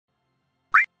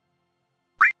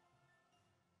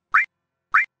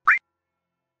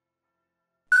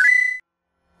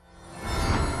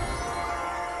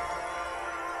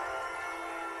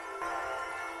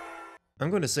I'm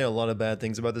going to say a lot of bad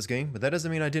things about this game, but that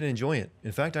doesn't mean I didn't enjoy it.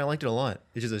 In fact, I liked it a lot.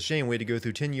 It's just a shame we had to go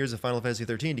through 10 years of Final Fantasy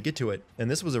XIII to get to it, and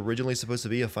this was originally supposed to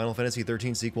be a Final Fantasy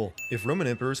XIII sequel. If Roman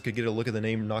emperors could get a look at the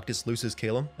name Noctis Lucis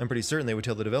Caelum, I'm pretty certain they would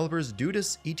tell the developers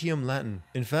Dudas Etium Latin.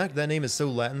 In fact, that name is so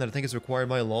Latin that I think it's required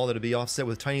by law that it be offset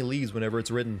with tiny leaves whenever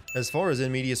it's written. As far as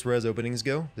in medias res openings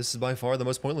go, this is by far the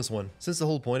most pointless one. Since the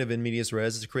whole point of in medias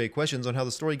res is to create questions on how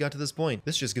the story got to this point,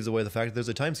 this just gives away the fact that there's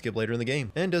a time skip later in the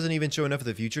game, and doesn't even show enough of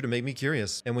the future to make me curious.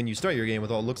 And when you start your game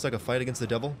with all it looks like a fight against the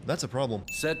devil, that's a problem.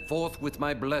 Set forth with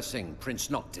my blessing, Prince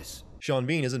Noctis. Sean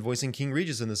Bean isn't voicing King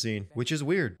Regis in the scene, which is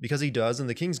weird, because he does in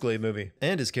the Kingsglaive movie,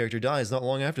 and his character dies not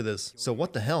long after this. So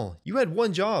what the hell? You had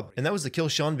one job, and that was to kill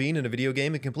Sean Bean in a video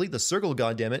game and complete the circle,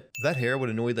 goddammit. That hair would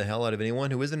annoy the hell out of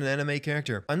anyone who isn't an anime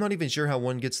character. I'm not even sure how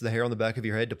one gets the hair on the back of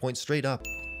your head to point straight up.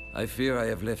 I fear I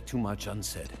have left too much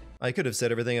unsaid. I could have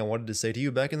said everything I wanted to say to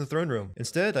you back in the throne room.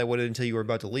 Instead, I waited until you were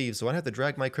about to leave, so I'd have to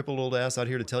drag my crippled old ass out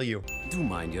here to tell you. Do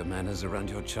mind your manners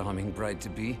around your charming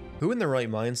bride-to-be. Who in their right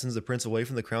mind sends the prince away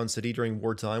from the crown city during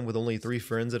wartime with only 3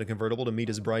 friends and a convertible to meet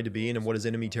his bride-to-be in what is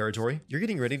enemy territory? You're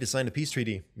getting ready to sign a peace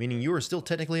treaty, meaning you are still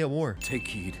technically at war. Take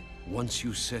heed. Once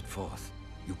you set forth,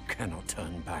 you cannot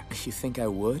turn back. You think I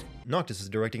would? Noctis is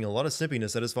directing a lot of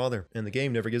snippiness at his father, and the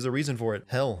game never gives a reason for it.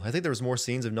 Hell, I think there was more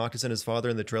scenes of Noctis and his father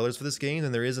in the trailers for this game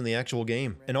than there is in the actual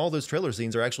game. And all those trailer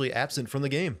scenes are actually absent from the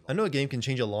game. I know a game can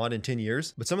change a lot in 10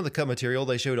 years, but some of the cut material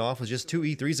they showed off was just 2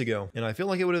 E3s ago, and I feel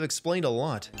like it would have explained a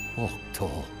lot. Walk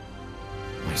tall,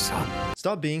 my son.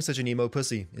 Stop being such an emo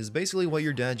pussy, is basically what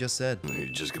your dad just said. You're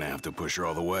just gonna have to push her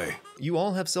all the way. You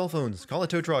all have cell phones. Call a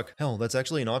tow truck. Hell, that's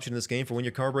actually an option in this game for when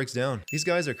your car breaks down. These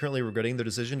guys are currently regretting their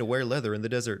decision to wear leather in the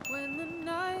desert. When the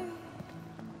night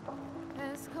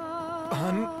has come.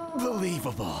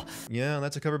 Unbelievable. Yeah,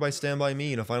 that's a cover by Stand By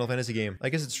Me in a Final Fantasy game. I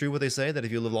guess it's true what they say that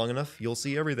if you live long enough, you'll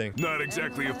see everything. Not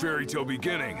exactly a fairy tale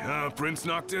beginning, huh, Prince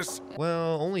Noctis?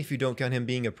 Well, only if you don't count him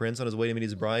being a prince on his way to meet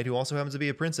his bride who also happens to be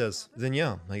a princess. Then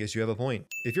yeah, I guess you have a point.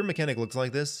 If your mechanic looks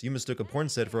like this, you mistook a porn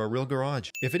set for a real garage.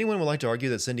 If anyone would like to argue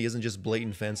that Cindy isn't just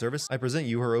blatant fan service, I present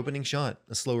you her opening shot,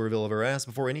 a slow reveal of her ass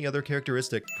before any other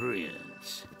characteristic.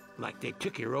 Prince. Like they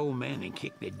took your old man and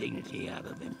kicked the dignity out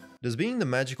of him. Does being the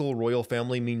magical royal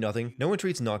family mean nothing? No one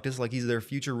treats Noctis like he's their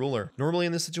future ruler. Normally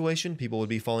in this situation, people would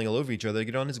be falling all over each other to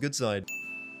get on his good side.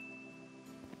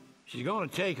 She's gonna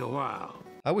take a while.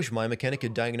 I wish my mechanic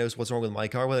could diagnose what's wrong with my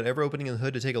car without ever opening the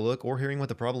hood to take a look or hearing what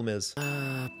the problem is.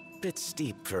 Bit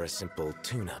steep for a simple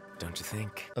tune-up, don't you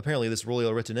think? Apparently this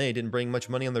Royal Retinue didn't bring much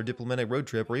money on their diplomatic road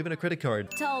trip or even a credit card.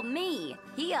 Told me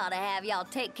he ought to have y'all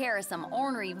take care of some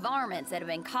ornery varmints that have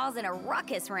been causing a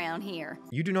ruckus around here.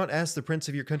 You do not ask the prince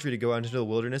of your country to go out into the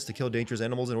wilderness to kill dangerous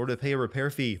animals in order to pay a repair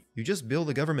fee. You just bill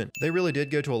the government. They really did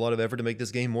go to a lot of effort to make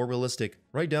this game more realistic,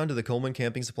 right down to the Coleman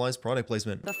Camping Supplies product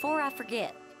placement. Before I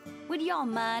forget, would y'all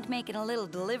mind making a little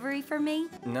delivery for me?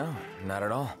 No, not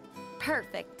at all.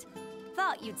 Perfect.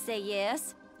 Thought you'd say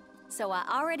yes. So I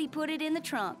already put it in the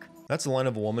trunk. That's the line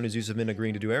of a woman who's used to men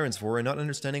agreeing to do errands for and not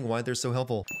understanding why they're so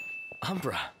helpful.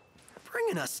 Umbra.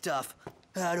 Bringing us stuff.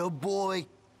 Attaboy.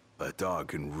 That dog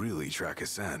can really track a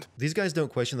scent. These guys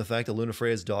don't question the fact that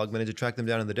Lunafreya's dog managed to track them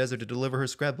down in the desert to deliver her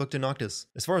scrapbook to Noctis.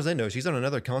 As far as they know, she's on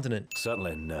another continent.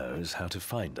 Certainly knows how to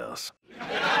find us.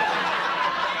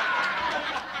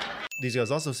 These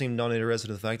guys also seem not interested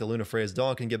in the fact that Lunafreya's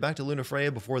dog can get back to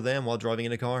Lunafreya before them while driving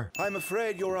in a car. I'm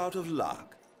afraid you're out of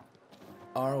luck.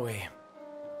 Are we?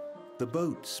 The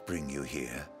boats bring you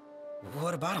here.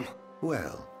 What about him?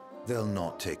 Well, they'll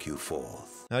not take you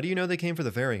forth. How do you know they came for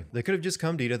the ferry? They could have just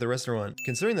come to eat at the restaurant.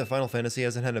 Considering that Final Fantasy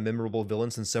hasn't had a memorable villain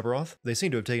since Sephiroth, they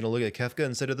seem to have taken a look at Kefka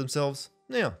and said to themselves,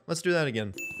 yeah, let's do that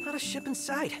again. Not a ship in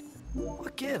sight.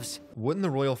 What gives? Wouldn't the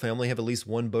royal family have at least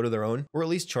one boat of their own? Or at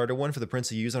least charter one for the prince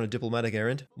to use on a diplomatic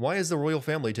errand? Why is the royal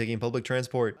family taking public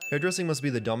transport? Hairdressing must be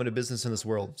the dominant business in this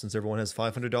world, since everyone has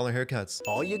 $500 haircuts.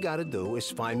 All you gotta do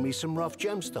is find me some rough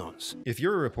gemstones. If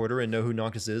you're a reporter and know who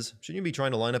Noctis is, shouldn't you be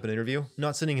trying to line up an interview?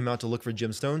 Not sending him out to look for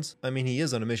gemstones? I mean, he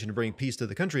is on a mission to bring peace to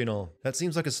the country and all. That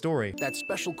seems like a story. That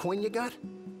special coin you got?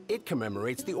 It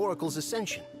commemorates the Oracle's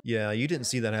ascension. Yeah, you didn't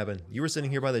see that happen. You were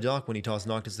sitting here by the dock when he tossed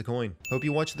Noctis the coin. Hope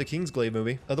you watched the Kingsglaive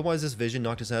movie. Otherwise, this vision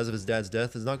Noctis has of his dad's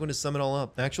death is not going to sum it all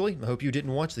up. Actually, I hope you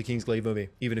didn't watch the Kingsglaive movie,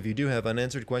 even if you do have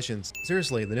unanswered questions.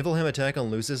 Seriously, the Niflheim attack on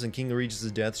Lucis and King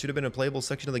Regis' death should have been a playable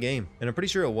section of the game, and I'm pretty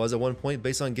sure it was at one point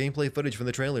based on gameplay footage from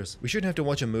the trailers. We shouldn't have to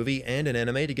watch a movie and an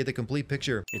anime to get the complete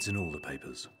picture. It's in all the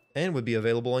papers. And would be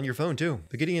available on your phone too.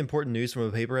 But getting important news from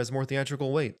a paper has more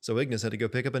theatrical weight, so Ignis had to go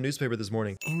pick up a newspaper this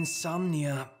morning.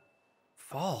 Insomnia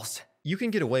Falls. You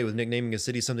can get away with nicknaming a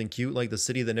city something cute like the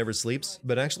city that never sleeps,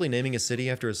 but actually naming a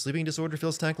city after a sleeping disorder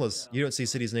feels tactless. You don't see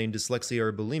cities named dyslexia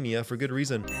or bulimia for good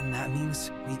reason. And that means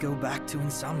we go back to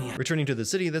insomnia. Returning to the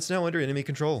city that's now under enemy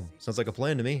control. Sounds like a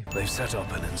plan to me. They've set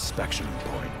up an inspection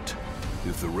point.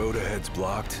 If the road ahead's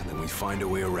blocked, then we find a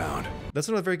way around. That's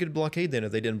not a very good blockade then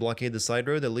if they didn't blockade the side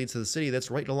road that leads to the city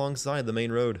that's right alongside the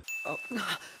main road.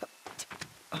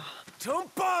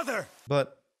 Don't bother!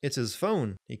 But it's his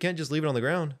phone. He can't just leave it on the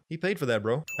ground. He paid for that,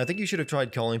 bro. I think you should have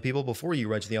tried calling people before you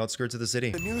reached the outskirts of the city.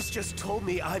 The news just told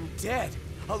me I'm dead,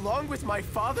 along with my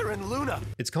father and Luna.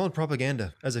 It's called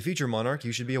propaganda. As a future monarch,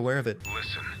 you should be aware of it.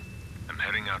 Listen, I'm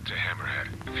heading out to Hammerhead.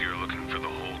 If you're looking for the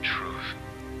whole truth,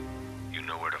 you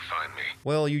know where to find me.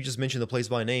 Well, you just mentioned the place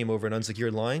by name over an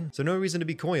unsecured line, so no reason to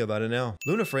be coy about it now.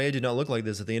 Lunafreya did not look like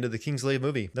this at the end of the Kingslave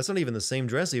movie. That's not even the same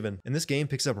dress even. And this game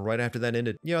picks up right after that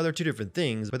ended. Yeah, they're two different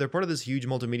things, but they're part of this huge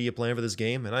multimedia plan for this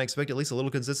game, and I expect at least a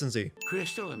little consistency.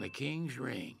 Crystal and the King's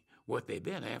Ring. What they've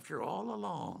been after all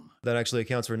along. That actually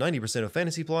accounts for 90% of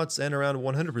fantasy plots and around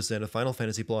 100% of Final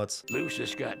Fantasy plots.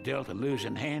 Lucius got dealt a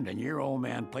losing hand, and your old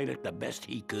man played it the best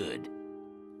he could.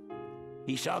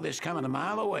 He saw this coming a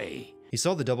mile away. He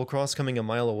saw the double cross coming a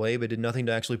mile away, but did nothing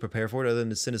to actually prepare for it other than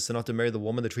to send his son off to marry the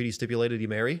woman the treaty stipulated he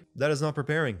marry? That is not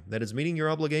preparing. That is meeting your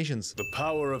obligations. The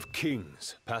power of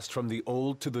kings passed from the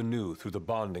old to the new through the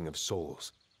bonding of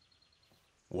souls.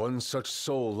 One such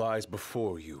soul lies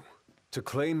before you. To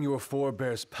claim your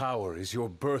forebear's power is your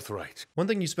birthright. One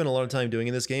thing you spend a lot of time doing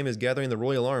in this game is gathering the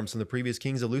royal arms from the previous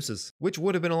kings of Lucis, which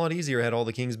would have been a lot easier had all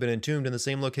the kings been entombed in the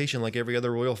same location like every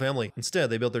other royal family. Instead,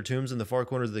 they built their tombs in the far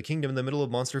corners of the kingdom in the middle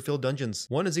of monster-filled dungeons.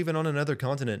 One is even on another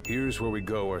continent. Here's where we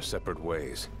go our separate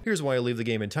ways. Here's why I leave the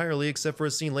game entirely, except for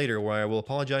a scene later where I will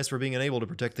apologize for being unable to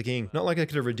protect the king. Not like I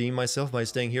could have redeemed myself by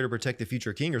staying here to protect the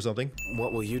future king or something.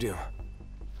 What will you do?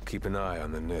 Keep an eye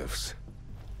on the Nifs.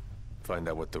 Find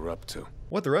out what they're up to.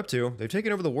 What they're up to? They've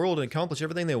taken over the world and accomplished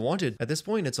everything they wanted. At this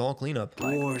point, it's all cleanup.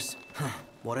 Wars.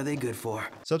 What are they good for?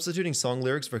 Substituting song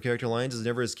lyrics for character lines is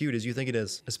never as cute as you think it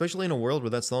is, especially in a world where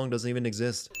that song doesn't even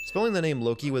exist. Spelling the name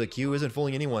Loki with a Q isn't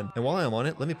fooling anyone, and while I'm on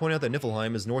it, let me point out that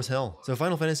Niflheim is Norse hell. So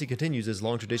Final Fantasy continues its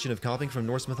long tradition of copying from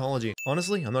Norse mythology.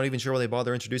 Honestly, I'm not even sure why they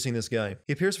bother introducing this guy.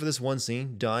 He appears for this one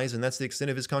scene, dies, and that's the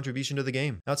extent of his contribution to the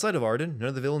game. Outside of Arden, none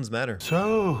of the villains matter.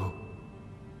 So,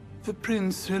 the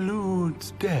prince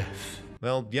eludes death.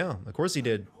 Well, yeah, of course he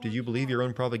did. Did you believe your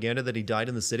own propaganda that he died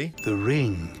in the city? The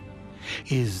ring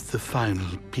is the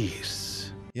final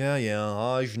piece. Yeah,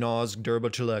 Ajnaz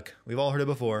Durbachulek. We've all heard it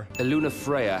before.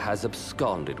 Lunafreya has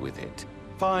absconded with it.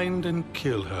 Find and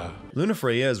kill her.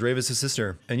 Lunafreya is Ravus'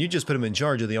 sister, and you just put him in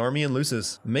charge of the army in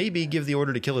Lucis. Maybe give the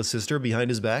order to kill his sister behind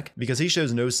his back, because he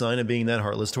shows no sign of being that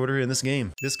heartless toward her in this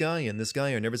game. This guy and this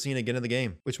guy are never seen again in the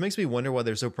game, which makes me wonder why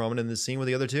they're so prominent in this scene with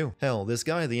the other two. Hell, this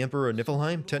guy, the Emperor of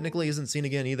Niflheim, technically isn't seen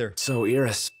again either. So,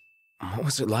 Iris, what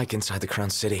was it like inside the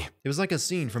Crown City? It was like a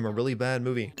scene from a really bad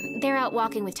movie. They're out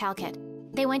walking with Talcott.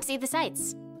 They went to see the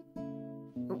sights.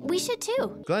 We should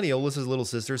too. Gladiolus' little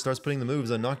sister starts putting the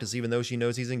moves on Noctis even though she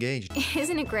knows he's engaged.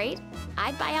 Isn't it great?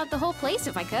 I'd buy out the whole place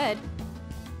if I could.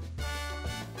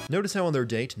 Notice how on their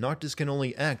date, Noctis can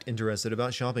only act interested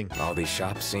about shopping. All these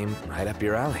shops seem right up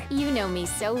your alley. You know me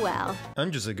so well.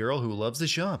 I'm just a girl who loves to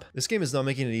shop. This game is not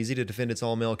making it easy to defend its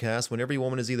all-male cast when every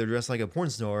woman is either dressed like a porn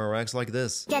star or acts like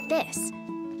this. Get this.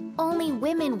 Only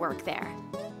women work there.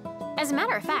 As a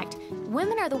matter of fact,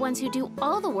 women are the ones who do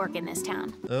all the work in this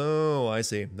town. Oh, I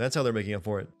see. That's how they're making up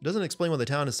for it. Doesn't explain why the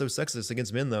town is so sexist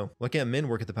against men, though. Why can't men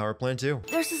work at the power plant, too?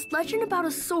 There's this legend about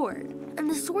a sword, and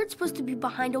the sword's supposed to be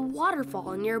behind a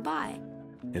waterfall nearby.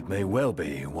 It may well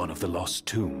be one of the lost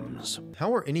tombs.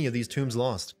 How are any of these tombs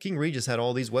lost? King Regis had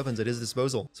all these weapons at his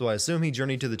disposal, so I assume he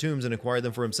journeyed to the tombs and acquired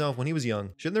them for himself when he was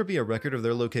young. Shouldn't there be a record of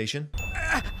their location?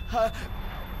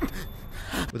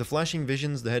 With the flashing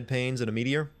visions, the head pains, and a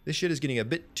meteor, this shit is getting a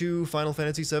bit too Final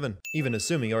Fantasy VII. Even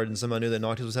assuming Arden somehow knew that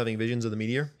Noctis was having visions of the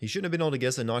meteor, he shouldn't have been able to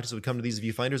guess that Noctis would come to these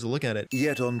viewfinders to look at it.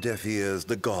 Yet on deaf ears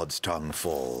the god's tongue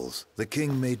falls. The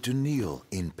king made to kneel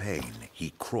in pain,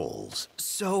 he crawls.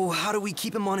 So how do we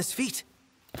keep him on his feet?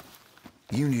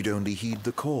 You need only heed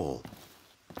the call.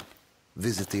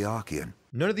 Visit the Archean.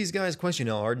 None of these guys question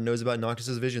how Arden knows about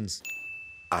Noctis' visions.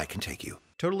 I can take you.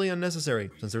 Totally unnecessary,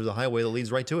 since there's a highway that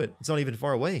leads right to it. It's not even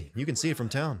far away. You can see it from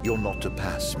town. You're not to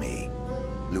pass me.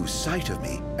 Lose sight of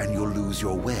me, and you'll lose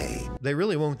your way. They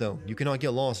really won't, though. You cannot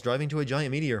get lost driving to a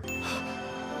giant meteor.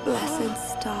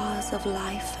 Blessed stars of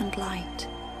life and light,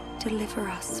 deliver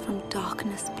us from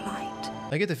darkness blight.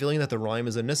 I get the feeling that the rhyme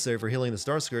is unnecessary for healing the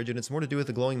Star Scourge, and it's more to do with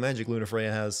the glowing magic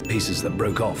Lunafreya has. Pieces that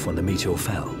broke off when the meteor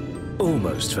fell.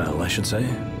 Almost fell, I should say.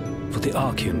 For the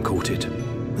Archean caught it.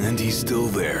 And he's still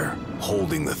there,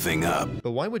 holding the thing up.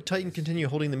 But why would Titan continue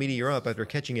holding the meteor up after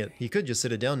catching it? He could just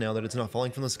sit it down now that it's not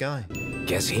falling from the sky.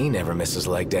 Guess he never misses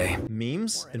leg day.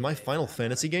 Memes? In my Final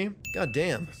Fantasy game? God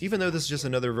damn. Even though this is just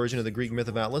another version of the Greek myth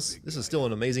of Atlas, this is still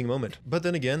an amazing moment. But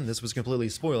then again, this was completely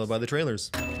spoiled by the trailers.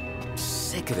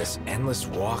 Sick of this endless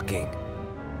walking.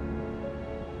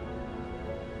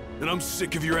 And I'm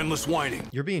sick of your endless whining.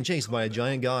 You're being chased by a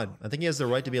giant god. I think he has the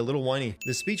right to be a little whiny.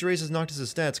 This speech raises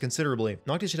Noctis' stats considerably.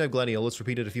 Noctis should have Gladiolus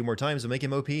repeated a few more times to make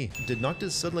him OP. Did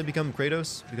Noctis suddenly become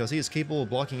Kratos? Because he is capable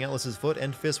of blocking Atlas's foot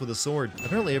and fist with a sword.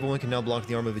 Apparently everyone can now block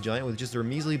the arm of a giant with just their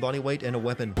measly body weight and a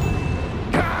weapon.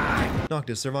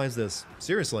 Noctis survives this.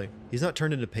 Seriously, he's not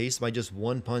turned into paste by just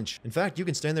one punch. In fact, you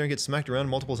can stand there and get smacked around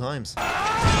multiple times.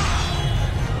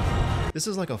 This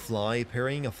is like a fly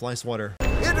parrying a fly swatter.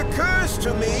 It occurs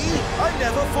to me I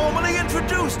never formally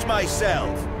introduced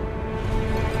myself.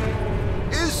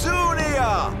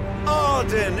 Izunia!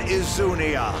 Arden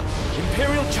Izunia!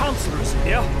 Imperial Chancellors,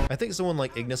 yeah? I think someone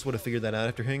like Ignis would have figured that out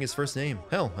after hearing his first name.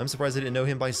 Hell, I'm surprised they didn't know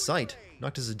him by sight.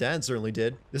 Noctis' dad certainly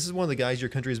did. This is one of the guys your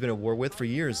country has been at war with for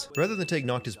years. Rather than take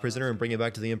Noctis prisoner and bring him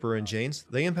back to the Emperor in chains,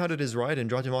 they impounded his ride and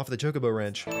dropped him off at the Chocobo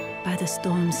Ranch. By the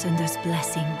Stormsender's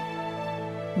blessing,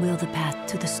 will the path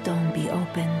to the stone be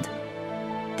opened?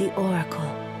 The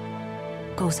Oracle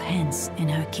goes hence in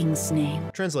her king's name.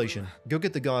 Translation: go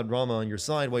get the god Rama on your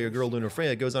side while your girl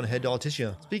Lunafreya goes on ahead to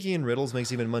Altitia. Speaking in riddles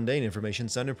makes even mundane information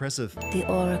sound impressive. The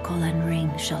Oracle and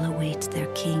ring shall await their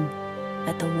king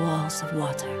at the walls of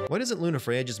water. Why doesn't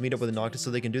Lunafreya just meet up with Noctis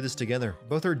so they can do this together?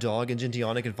 Both her dog and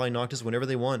Gentiana can find Noctis whenever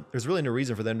they want. There's really no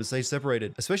reason for them to stay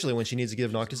separated, especially when she needs to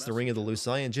give Noctis the ring of the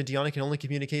Luci and Gentiana can only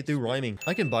communicate through rhyming.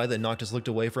 I can buy that Noctis looked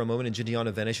away for a moment and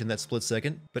Gentiana vanished in that split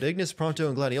second, but Ignis, Prompto,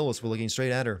 and Gladiolus were looking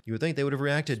straight at her. You would think they would have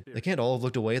reacted. They can't all have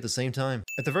looked away at the same time.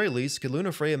 At the very least, could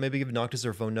Lunafreya maybe give Noctis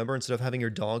her phone number instead of having her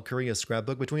dog curry a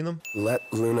scrapbook between them? Let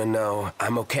Luna know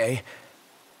I'm okay,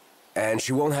 and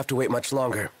she won't have to wait much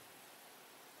longer.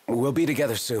 We'll be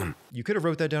together soon. You could have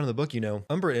wrote that down in the book, you know.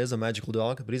 Umbra is a magical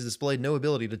dog, but he's displayed no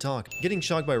ability to talk. Getting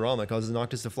shocked by Rama causes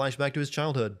Noctis to flash back to his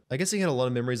childhood. I guess he had a lot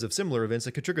of memories of similar events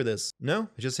that could trigger this. No?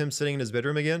 It's just him sitting in his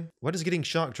bedroom again? Why does getting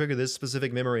shocked trigger this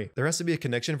specific memory? There has to be a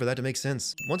connection for that to make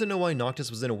sense. Want to know why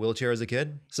Noctis was in a wheelchair as a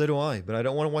kid? So do I, but I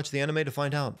don't want to watch the anime to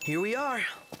find out. Here we are.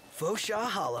 Fosha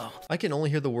Hollow. I can only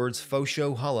hear the words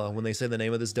Fosho Hala when they say the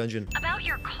name of this dungeon. About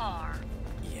your car.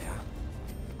 Yeah.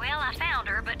 Well, I found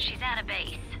her, but she's at a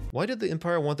base. Why did the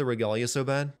Empire want the regalia so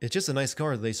bad? It's just a nice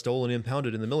car that they stole and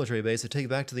impounded in the military base to take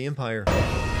back to the Empire.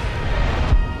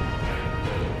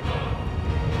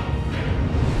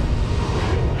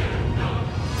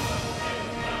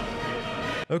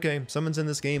 Okay, summons in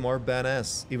this game are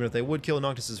badass, even if they would kill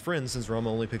Noctis' friends since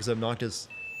Rama only picks up Noctis.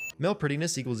 Male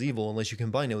prettiness equals evil unless you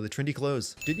combine it with trendy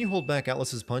clothes. Didn't you hold back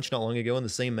Atlas's punch not long ago in the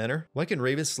same manner? Why can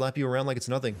Ravens slap you around like it's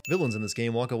nothing? Villains in this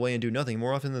game walk away and do nothing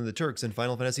more often than the Turks in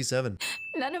Final Fantasy VII.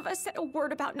 None of us said a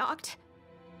word about Noct.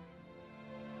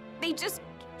 They just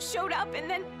showed up and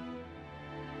then...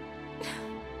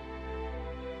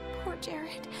 Poor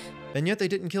Jared. And yet they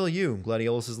didn't kill you,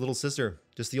 Gladiolus' little sister.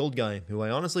 Just the old guy, who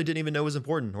I honestly didn't even know was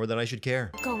important or that I should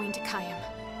care. Going to Kayam.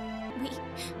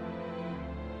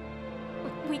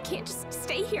 We can't just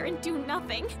stay here and do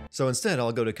nothing. So instead,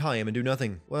 I'll go to Kayam and do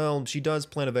nothing. Well, she does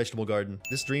plant a vegetable garden.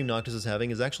 This dream Noctis is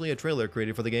having is actually a trailer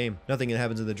created for the game. Nothing that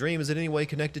happens in the dream is in any way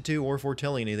connected to or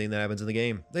foretelling anything that happens in the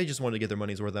game. They just wanted to get their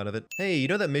money's worth out of it. Hey, you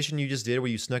know that mission you just did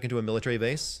where you snuck into a military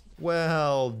base?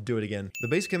 Well, do it again. The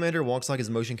base commander walks like his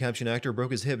motion caption actor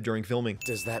broke his hip during filming.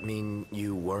 Does that mean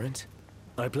you weren't?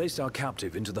 I placed our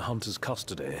captive into the hunter's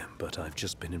custody, but I've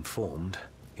just been informed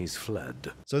he's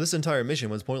fled. So this entire mission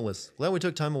was pointless. Glad we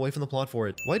took time away from the plot for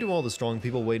it. Why do all the strong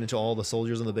people wait until all the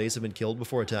soldiers on the base have been killed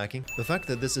before attacking? The fact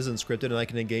that this isn't scripted and I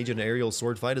can engage in an aerial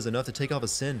sword fight is enough to take off a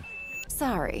sin.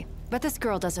 Sorry, but this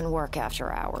girl doesn't work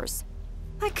after hours.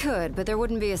 I could, but there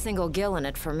wouldn't be a single Gil in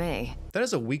it for me. That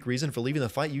is a weak reason for leaving the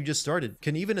fight you just started.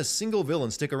 Can even a single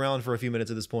villain stick around for a few minutes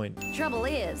at this point? Trouble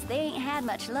is, they ain't had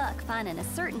much luck finding a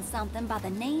certain something by the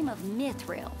name of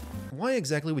Mithril. Why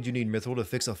exactly would you need Mithril to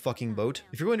fix a fucking boat?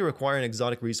 If you're going to require an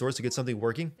exotic resource to get something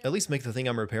working, at least make the thing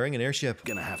I'm repairing an airship.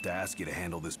 Gonna have to ask you to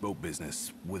handle this boat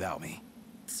business without me.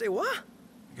 Say what?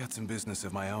 I got some business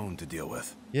of my own to deal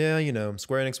with. Yeah, you know,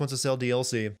 Square Enix wants to sell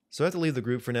DLC. So I have to leave the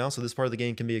group for now so this part of the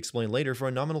game can be explained later for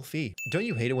a nominal fee. Don't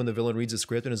you hate it when the villain reads a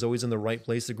script and is always in the right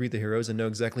place to greet the heroes and know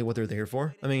exactly what they're there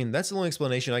for? I mean, that's the only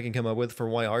explanation I can come up with for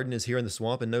why Arden is here in the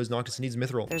swamp and knows Noctis needs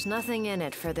Mithril. There's nothing in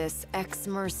it for this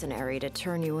ex-mercenary to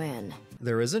turn you in.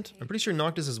 There isn't? I'm pretty sure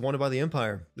Noctis is wanted by the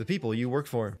Empire, the people you work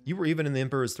for. You were even in the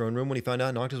Emperor's throne room when he found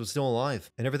out Noctis was still alive,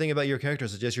 and everything about your character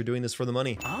suggests you're doing this for the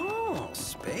money. Oh,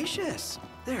 spacious.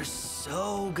 There's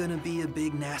so gonna be a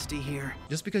big nasty here.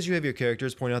 Just because you have your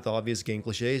characters point out the obvious game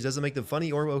cliches doesn't make them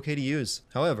funny or okay to use.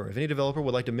 However, if any developer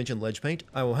would like to mention ledge paint,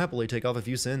 I will happily take off a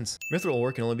few sins. Mithril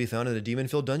ore can only be found in a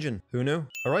demon-filled dungeon. Who knew?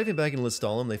 Arriving back in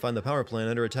Listallum, they find the power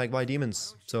plant under attack by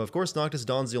demons. So of course Noctis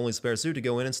dons the only spare suit to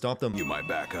go in and stop them. You might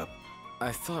back up.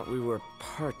 I thought we were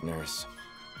partners.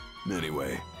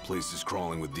 Anyway, place is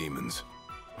crawling with demons.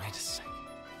 Wait a sec.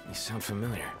 You sound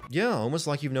familiar. Yeah, almost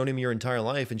like you've known him your entire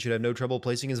life and should have no trouble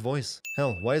placing his voice.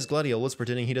 Hell, why is Gladiolus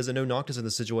pretending he doesn't know Noctis in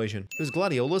this situation? It was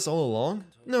Gladiolus all along?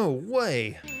 No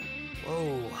way!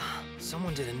 Whoa,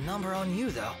 someone did a number on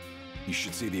you though. You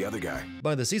should see the other guy.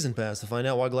 Buy the season pass to find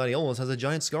out why Gladiolus has a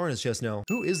giant scar in his chest now.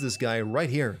 Who is this guy right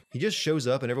here? He just shows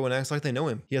up and everyone acts like they know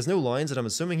him. He has no lines and I'm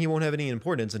assuming he won't have any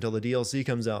importance until the DLC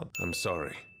comes out. I'm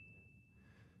sorry.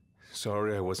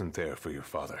 Sorry I wasn't there for your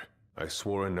father. I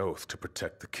swore an oath to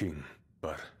protect the king,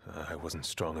 but I wasn't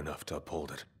strong enough to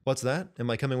uphold it. What's that? Am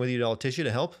I coming with you to Altitia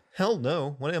to help? Hell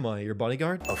no. What am I, your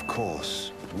bodyguard? Of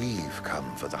course, we've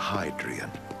come for the Hydrian.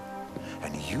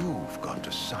 And you've gone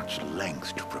to such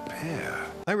lengths to prepare.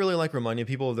 I really like reminding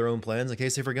people of their own plans in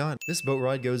case they forgot. This boat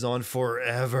ride goes on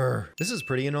forever. This is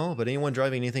pretty and all, but anyone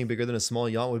driving anything bigger than a small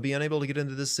yacht would be unable to get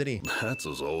into this city. That's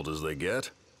as old as they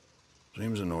get.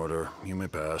 Seems in order. You may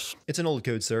pass. It's an old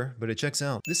code, sir, but it checks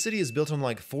out. This city is built on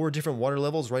like 4 different water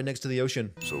levels right next to the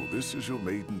ocean. So this is your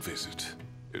maiden visit.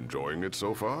 Enjoying it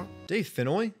so far? Dave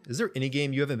Fennoy? Is there any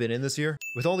game you haven't been in this year?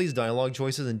 With all these dialogue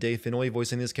choices and Dave Fennoy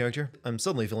voicing this character, I'm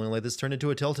suddenly feeling like this turned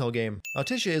into a Telltale game.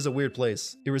 Altitia is a weird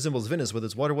place. It resembles Venice with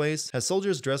its waterways, has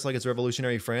soldiers dressed like it's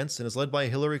revolutionary France, and is led by a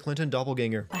Hillary Clinton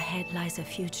doppelganger. Ahead lies a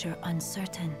future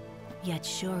uncertain, yet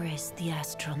sure is the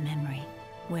astral memory,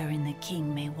 wherein the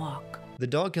king may walk. The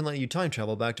dog can let you time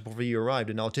travel back to before you arrived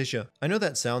in Altitia. I know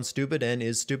that sounds stupid and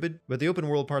is stupid, but the open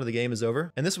world part of the game is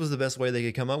over, and this was the best way they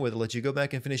could come up with to let you go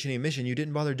back and finish any mission you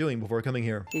didn't bother doing before coming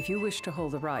here. If you wish to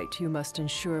hold the right, you must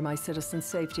ensure my citizens'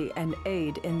 safety and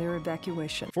aid in their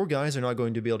evacuation. 4 guys are not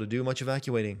going to be able to do much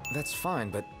evacuating. That's fine,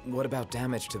 but what about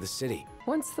damage to the city?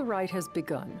 Once the right has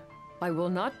begun, I will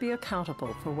not be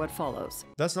accountable for what follows.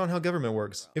 That's not how government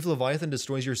works. If Leviathan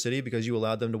destroys your city because you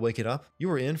allowed them to wake it up, you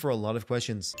are in for a lot of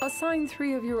questions. Assign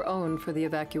 3 of your own for the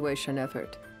evacuation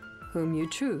effort. Whom you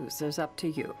choose is up to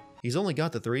you. He's only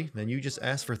got the 3, and you just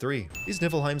asked for 3. These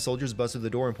Niflheim soldiers bust through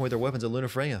the door and point their weapons at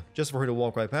Lunafreya, just for her to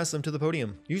walk right past them to the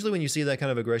podium. Usually when you see that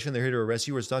kind of aggression, they're here to arrest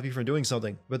you or stop you from doing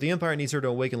something. But the Empire needs her to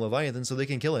awaken Leviathan so they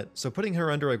can kill it. So putting her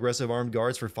under aggressive armed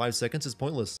guards for 5 seconds is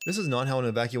pointless. This is not how an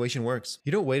evacuation works.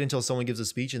 You don't wait until someone gives a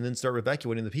speech and then start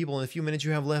evacuating the people in the few minutes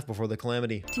you have left before the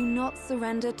calamity. Do not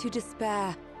surrender to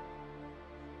despair.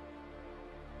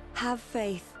 Have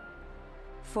faith,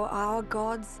 for our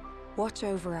gods watch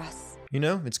over us. You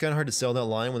know, it's kind of hard to sell that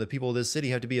line when the people of this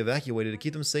city have to be evacuated to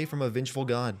keep them safe from a vengeful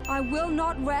god. I will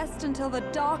not rest until the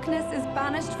darkness is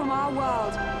banished from our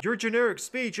world. Your generic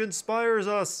speech inspires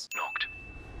us. Noct.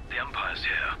 The Empire's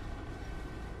here.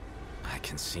 I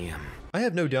can see him. I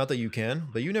have no doubt that you can,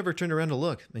 but you never turned around to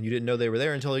look, and you didn't know they were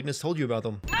there until Ignis told you about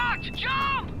them. Noct,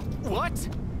 jump! What?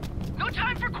 No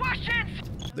time for questions!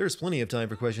 There's plenty of time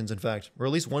for questions, in fact, or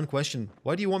at least one question.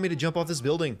 Why do you want me to jump off this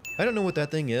building? I don't know what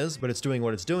that thing is, but it's doing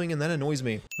what it's doing, and that annoys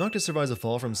me. Noctis survives a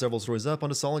fall from several stories up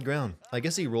onto solid ground. I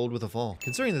guess he rolled with a fall.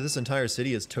 Considering that this entire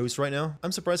city is toast right now,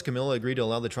 I'm surprised Camilla agreed to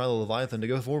allow the trial of Leviathan to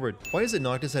go forward. Why is it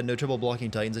Noctis had no trouble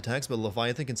blocking Titan's attacks, but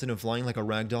Leviathan can send him flying like a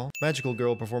ragdoll? Magical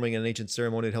girl performing an ancient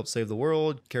ceremony to help save the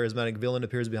world. Charismatic villain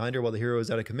appears behind her while the hero is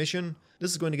out of commission.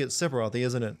 This is going to get Sephiroth-y,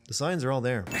 isn't it? The signs are all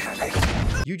there.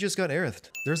 You just got aerothed.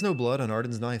 There's no blood on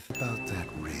Arden's knife. About that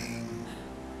ring.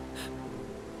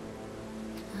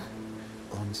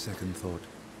 On second thought,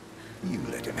 you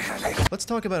let him have it. Let's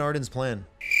talk about Arden's plan.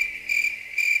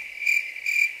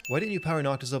 Why didn't you power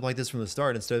Noctis up like this from the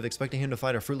start instead of expecting him to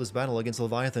fight a fruitless battle against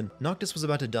Leviathan? Noctis was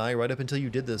about to die right up until you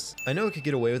did this. I know it could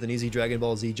get away with an easy Dragon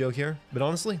Ball Z joke here, but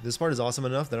honestly, this part is awesome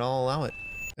enough that I'll allow it.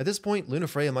 At this point,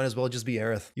 Lunafreya might as well just be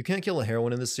Aerith. You can't kill a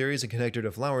heroine in this series and connect her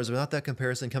to flowers without that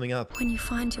comparison coming up. When you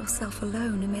find yourself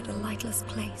alone amid a lightless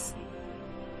place,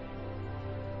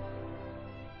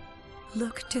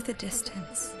 look to the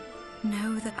distance.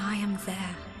 Know that I am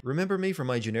there. Remember me for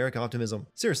my generic optimism.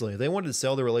 Seriously, if they wanted to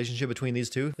sell the relationship between these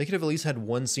two, they could have at least had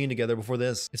one scene together before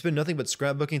this. It's been nothing but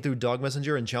scrapbooking through Dog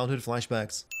Messenger and childhood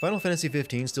flashbacks. Final Fantasy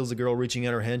 15 steals a girl reaching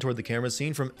out her hand toward the camera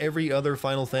scene from every other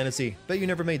Final Fantasy. Bet you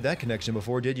never made that connection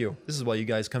before, did you? This is why you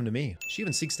guys come to me. She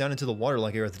even seeks down into the water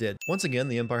like Aerith did. Once again,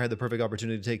 the Empire had the perfect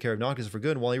opportunity to take care of Noctis for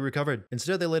good while he recovered.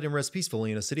 Instead, they let him rest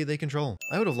peacefully in a city they control.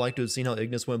 I would have liked to have seen how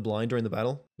Ignis went blind during the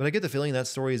battle, but I get the feeling that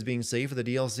story is being saved for the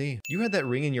DLC. You had that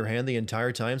ring in your hand the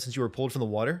entire time since you were pulled from the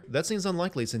water? That seems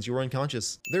unlikely since you were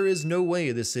unconscious. There is no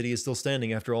way this city is still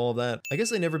standing after all of that. I guess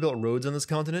they never built roads on this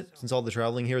continent, since all the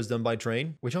traveling here is done by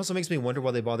train, which also makes me wonder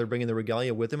why they bothered bringing the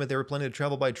regalia with them if they were planning to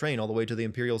travel by train all the way to the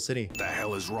Imperial City. The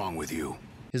hell is wrong with you?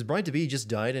 His bride-to-be just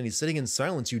died and he's sitting in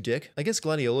silence, you dick. I guess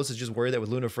Gladiolus is just worried that with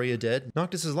Lunafreya dead,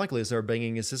 Noctis is likely to start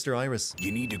banging his sister Iris.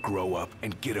 You need to grow up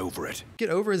and get over it. Get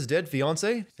over his dead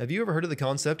fiancé? Have you ever heard of the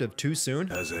concept of too soon?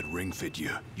 Does that ring fit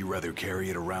you? You rather carry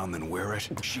it around than wear it?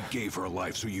 She gave her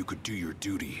life so you could do your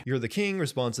duty. You're the king,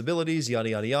 responsibilities, yada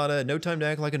yada yada, no time to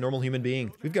act like a normal human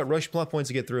being. We've got rushed plot points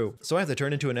to get through, so I have to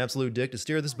turn into an absolute dick to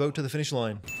steer this boat to the finish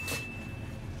line.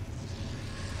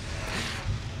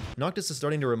 Noctis is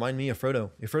starting to remind me of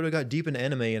Frodo. If Frodo got deep in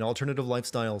anime and alternative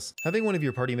lifestyles. Having one of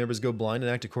your party members go blind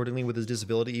and act accordingly with his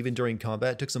disability even during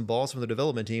combat took some balls from the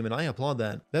development team, and I applaud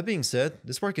that. That being said,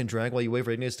 this part can drag while you wait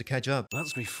for Ignis to catch up.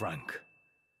 Let's be frank.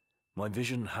 My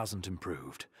vision hasn't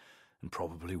improved, and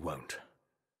probably won't.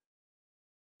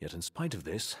 Yet in spite of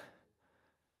this,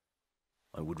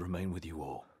 I would remain with you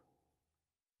all.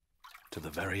 To the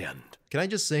very end. Can I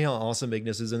just say how awesome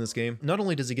Ignis is in this game? Not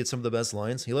only does he get some of the best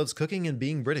lines, he loves cooking and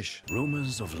being British.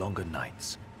 Rumors of longer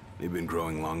nights. They've been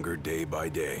growing longer day by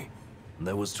day.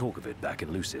 There was talk of it back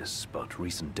in Lucis, but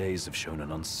recent days have shown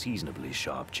an unseasonably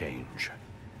sharp change.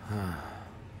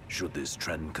 Should this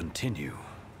trend continue,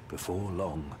 before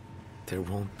long, there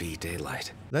won't be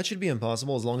daylight. That should be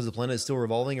impossible as long as the planet is still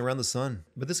revolving around the sun.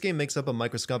 But this game makes up a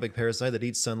microscopic parasite that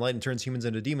eats sunlight and turns humans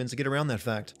into demons to get around that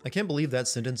fact. I can't believe that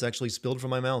sentence actually spilled from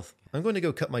my mouth. I'm going to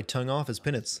go cut my tongue off as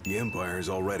penance. The Empire's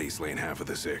already slain half of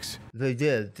the Six. They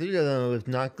did. 3 of them with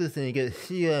Noctis, and you get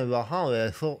Sia and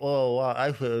Valhalla, so oh wow,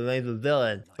 I should have made the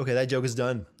villain. Okay, that joke is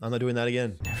done. I'm not doing that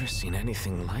again. Never seen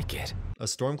anything like it. A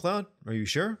storm cloud? Are you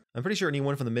sure? I'm pretty sure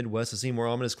anyone from the Midwest has seen more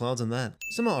ominous clouds than that.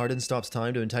 Somehow Arden stops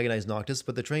time to antagonize Noctis,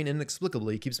 but the train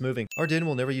inexplicably keeps moving. Arden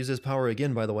will never use his power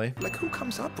again, by the way. Like, who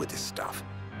comes up with this stuff?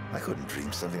 I couldn't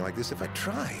dream something like this if I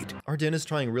tried. Arden is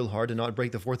trying real hard to not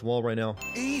break the fourth wall right now.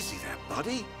 Easy there,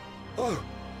 buddy. Oh,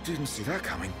 didn't see that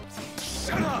coming.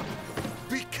 Shut up!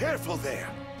 Be careful there.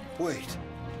 Wait,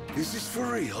 is this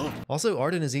for real? Also,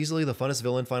 Arden is easily the funnest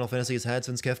villain Final Fantasy has had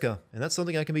since Kefka, and that's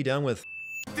something I can be down with.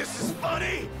 This is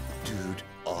funny! Dude,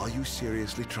 are you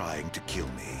seriously trying to kill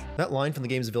me? That line from the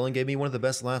game's villain gave me one of the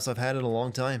best laughs I've had in a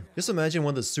long time. Just imagine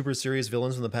one of the super serious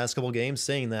villains from the past couple games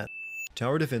saying that.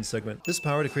 Tower defense segment. This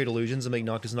power to create illusions and make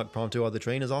Noctis knock Prompto out of the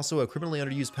train is also a criminally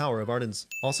underused power of Arden's.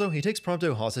 Also, he takes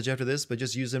Prompto hostage after this, but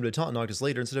just uses him to taunt Noctis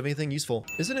later instead of anything useful.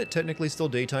 Isn't it technically still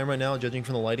daytime right now, judging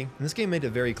from the lighting? And this game made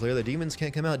it very clear that demons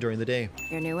can't come out during the day.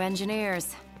 Your new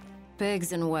engineers.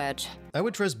 Biggs and Wedge. I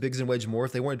would trust Biggs and Wedge more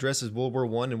if they weren't dressed as World War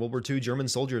I and World War II German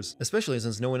soldiers, especially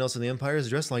since no one else in the Empire is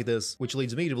dressed like this, which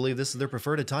leads me to believe this is their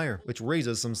preferred attire, which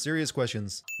raises some serious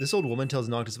questions. This old woman tells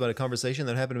Noctis about a conversation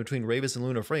that happened between Rayvis and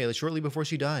Lunafreya shortly before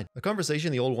she died, a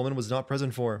conversation the old woman was not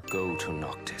present for. Go to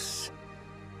Noctis.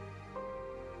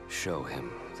 Show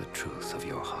him the truth of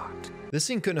your heart. This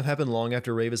scene couldn't have happened long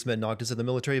after Rayvis met Noctis at the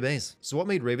military base. So what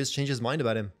made Rayvis change his mind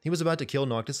about him? He was about to kill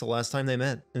Noctis the last time they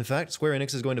met. In fact, Square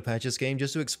Enix is going to patch this game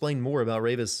just to explain more about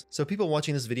Rayvis. So people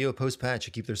watching this video post-patch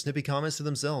should keep their snippy comments to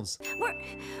themselves.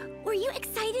 Were you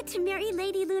excited to marry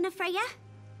Lady Lunafreya?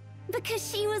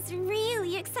 Because she was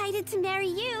really excited to marry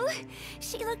you.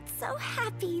 She looked so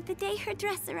happy the day her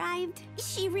dress arrived.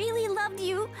 She really loved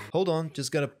you. Hold on,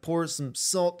 just gotta pour some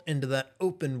salt into that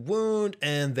open wound,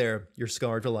 and there, you're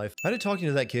scarred for life. How did talking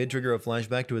to that kid trigger a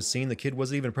flashback to a scene the kid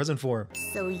wasn't even present for?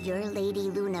 So you're Lady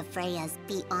Lunafreya's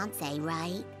fiancé,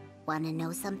 right? Wanna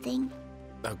know something?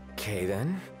 Okay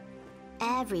then.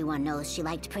 Everyone knows she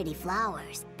liked pretty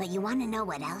flowers, but you wanna know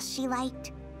what else she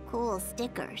liked? Cool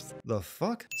stickers. The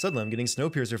fuck? Suddenly I'm getting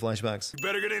Snowpiercer flashbacks. You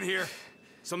better get in here.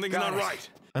 Something's not right.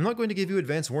 I'm not going to give you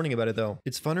advance warning about it though.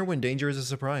 It's funner when danger is a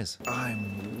surprise.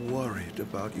 I'm worried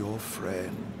about your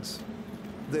friends.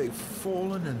 They've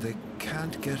fallen and they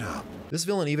can't get up. This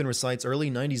villain even recites early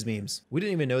 90s memes. We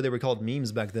didn't even know they were called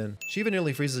memes back then. She even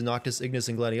nearly freezes Noctis, Ignis,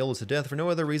 and Gladiolus to death for no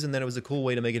other reason than it was a cool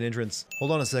way to make an entrance.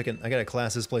 Hold on a second, I gotta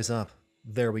class this place up.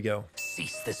 There we go.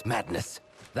 Cease this madness.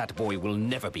 That boy will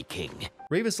never be king.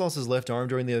 Rayvis lost his left arm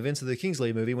during the events of the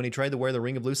Kingslave movie when he tried to wear the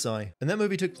Ring of Lucii, and that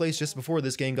movie took place just before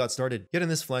this game got started. Yet in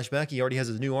this flashback, he already has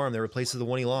his new arm that replaces the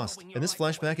one he lost, and this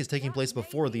flashback is taking place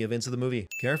before the events of the movie.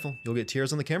 Careful, you'll get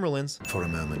tears on the camera lens. For a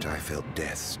moment I felt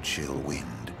death's chill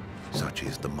wind. Such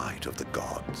is the might of the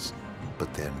gods.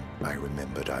 But then I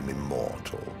remembered I'm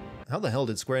immortal. How the hell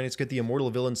did Square Enix get the immortal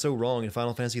villain so wrong in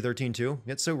Final Fantasy XIII 2,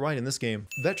 yet so right in this game?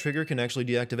 That trigger can actually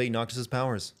deactivate Noctis'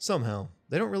 powers, somehow.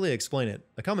 They don't really explain it,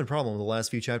 a common problem with the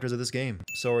last few chapters of this game.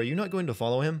 So are you not going to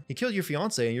follow him? He killed your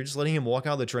fiancé and you're just letting him walk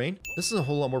out of the train? This is a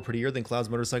whole lot more prettier than Cloud's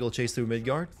motorcycle chase through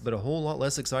Midgard, but a whole lot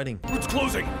less exciting. It's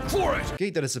closing! Floor it!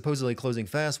 Gate that is supposedly closing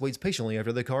fast waits patiently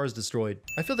after the car is destroyed.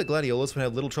 I feel that Gladiolus would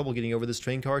have little trouble getting over this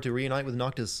train car to reunite with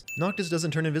Noctis. Noctis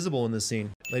doesn't turn invisible in this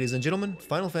scene. Ladies and gentlemen,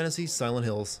 Final Fantasy Silent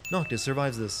Hills. Noctis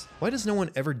survives this. Why does no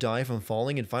one ever die from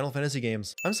falling in Final Fantasy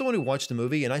games? I'm someone who watched the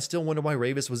movie and I still wonder why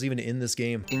Rayvis was even in this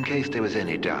game. In case there was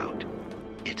any doubt,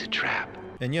 it's a trap.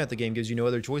 And yet the game gives you no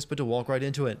other choice but to walk right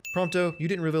into it. Prompto, you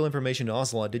didn't reveal information to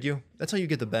Ocelot, did you? That's how you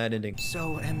get the bad ending.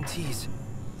 So MTs,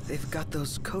 they've got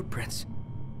those code prints.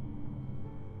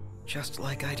 Just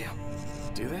like I do.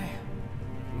 Do they?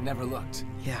 Never looked.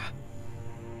 Yeah.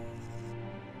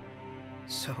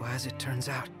 So as it turns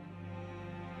out,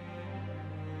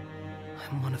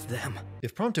 I'm one of them.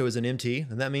 If Prompto is an MT,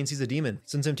 then that means he's a demon,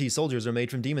 since MT soldiers are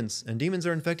made from demons, and demons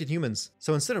are infected humans.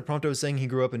 So instead of Prompto saying he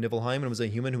grew up in Niflheim and was a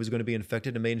human who was going to be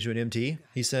infected and made into an MT,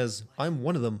 he says, I'm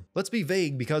one of them. Let's be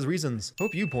vague because reasons.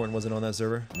 Hope YouPorn wasn't on that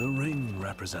server. The ring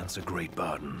represents a great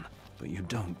burden, but you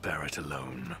don't bear it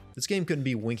alone. This game couldn't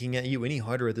be winking at you any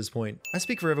harder at this point. I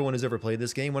speak for everyone who's ever played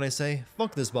this game when I say,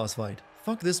 fuck this boss fight.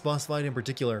 Fuck this boss fight in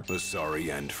particular. A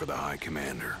sorry end for the High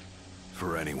Commander.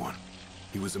 For anyone.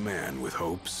 He was a man with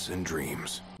hopes and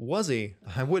dreams. Was he?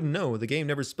 I wouldn't know. The game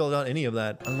never spelled out any of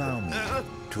that. Allow me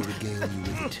to regale you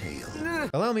with a tale.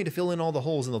 Allow me to fill in all the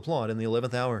holes in the plot in the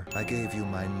 11th hour. I gave you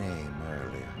my name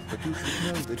earlier, but you should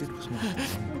know that it was not the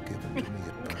name given to me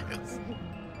at birth.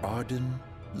 Arden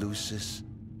Lucis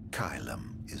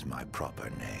Kylum is my proper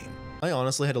name. I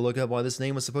honestly had to look up why this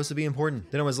name was supposed to be important.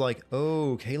 Then I was like,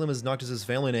 oh, Kylum is Noctis'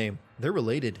 family name. They're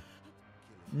related.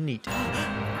 Neat.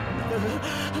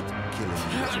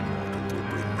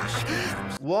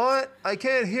 What? I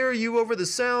can't hear you over the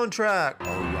soundtrack.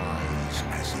 Arise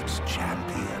as its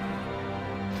champion.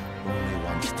 Only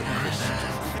once the crystal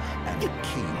and the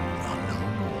king are no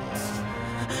more.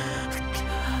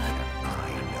 I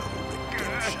know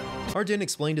redemption. Arden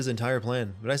explained his entire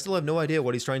plan, but I still have no idea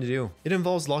what he's trying to do. It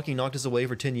involves locking Noctis away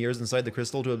for 10 years inside the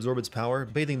crystal to absorb its power,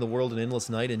 bathing the world in endless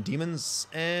night and demons,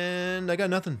 and I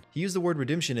got nothing. He used the word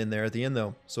redemption in there at the end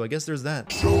though, so I guess there's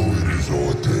that. So it is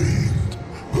ordained,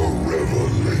 the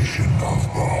revelation of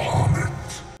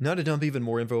Bahamut. Now to dump even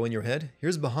more info in your head,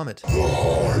 here's Bahamut. The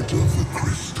heart of the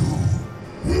crystal,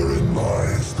 wherein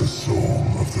lies the soul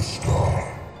of the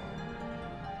star.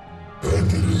 And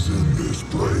it is in this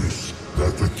place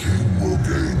that the king will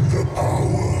gain the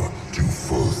power to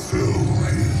fulfill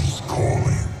his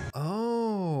calling.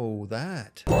 Oh,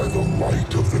 that. By the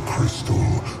light of the crystal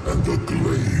and the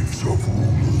glaives of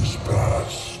rulers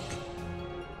past.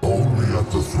 Only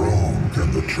at the throne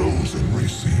can the chosen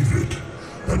receive it,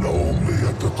 and only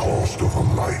at the cost of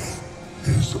a life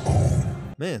his own.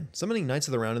 Man, summoning Knights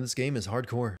of the Round in this game is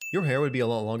hardcore. Your hair would be a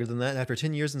lot longer than that after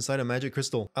 10 years inside a magic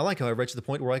crystal. I like how I've reached the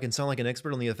point where I can sound like an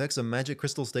expert on the effects of magic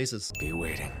crystal stasis. Be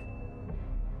waiting.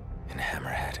 In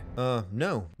Hammerhead.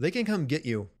 No. They can come get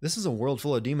you. This is a world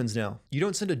full of demons now. You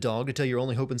don't send a dog to tell your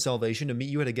only hope in salvation to meet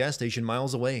you at a gas station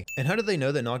miles away. And how did they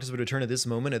know that Noctis would return at this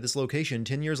moment at this location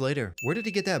 10 years later? Where did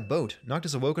he get that boat?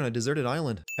 Noctis awoke on a deserted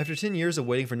island. After 10 years of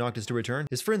waiting for Noctis to return,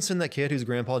 his friends send that kid whose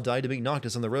grandpa died to meet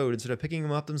Noctis on the road instead of picking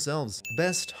him up themselves.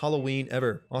 Best Halloween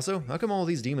ever. Also, how come all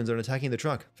these demons aren't attacking the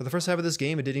truck? For the first half of this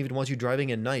game, it didn't even want you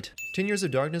driving at night. 10 years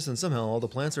of darkness and somehow all the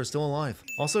plants are still alive.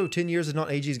 Also, 10 years did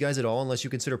not age these guys at all unless you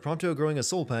consider Prompto growing a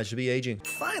soul patch to be aging.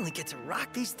 Finally get to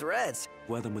rock these threads.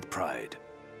 Wear them with pride.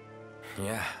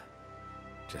 Yeah.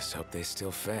 Just hope they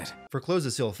still fit. For clothes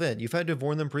that still fit, you've had to have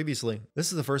worn them previously.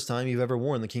 This is the first time you've ever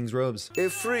worn the king's robes.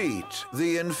 Ifrit,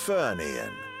 the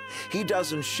Infernian. He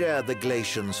doesn't share the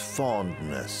Glacian's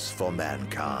fondness for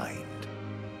mankind.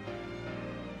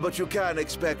 But you can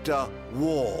expect a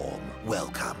warm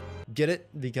welcome. Get it?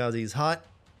 Because he's hot?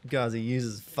 Because he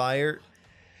uses fire?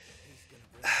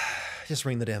 Just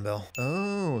ring the damn bell.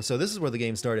 Oh, so this is where the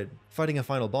game started. Fighting a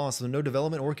final boss with no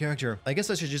development or character. I guess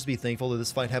I should just be thankful that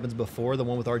this fight happens before the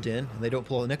one with Arden, and they don't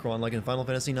pull a Necron like in Final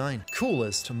Fantasy IX.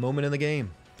 Coolest moment in the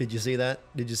game. Did you see that?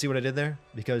 Did you see what I did there?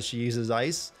 Because she uses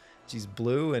ice, she's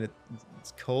blue, and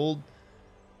it's cold.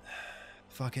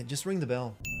 Fuck it, just ring the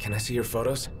bell. Can I see your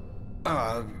photos?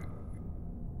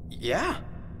 Yeah.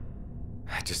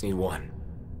 I just need one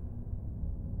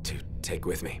to take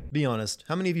with me. Be honest,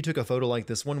 how many of you took a photo like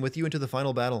this one with you into the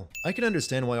final battle? I can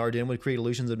understand why Arden would create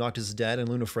illusions of Noctis' dad and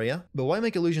Lunafreya, but why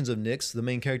make illusions of Nyx, the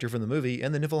main character from the movie,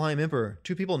 and the Niflheim Emperor,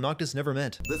 two people Noctis never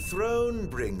met? The throne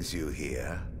brings you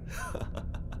here.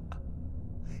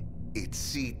 It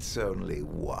seats only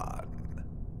one.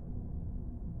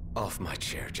 Off my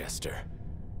chair, Jester.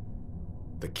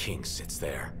 The king sits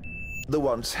there. The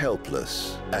once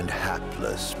helpless and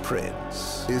hapless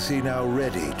prince. Is he now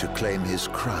ready to claim his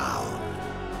crown?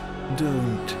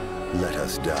 Don't let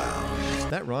us down.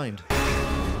 That rhymed.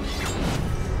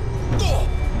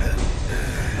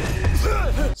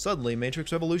 Suddenly,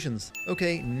 Matrix Revolutions.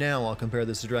 Okay, now I'll compare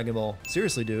this to Dragon Ball.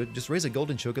 Seriously, dude, just raise a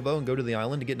golden chocobo and go to the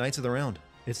island to get Knights of the Round.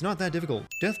 It's not that difficult.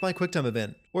 Death by QuickTime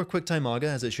event, or QuickTime Maga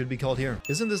as it should be called here.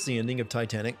 Isn't this the ending of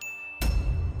Titanic?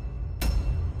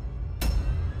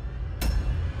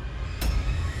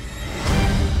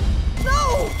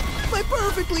 No! My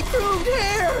perfectly groomed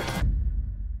hair!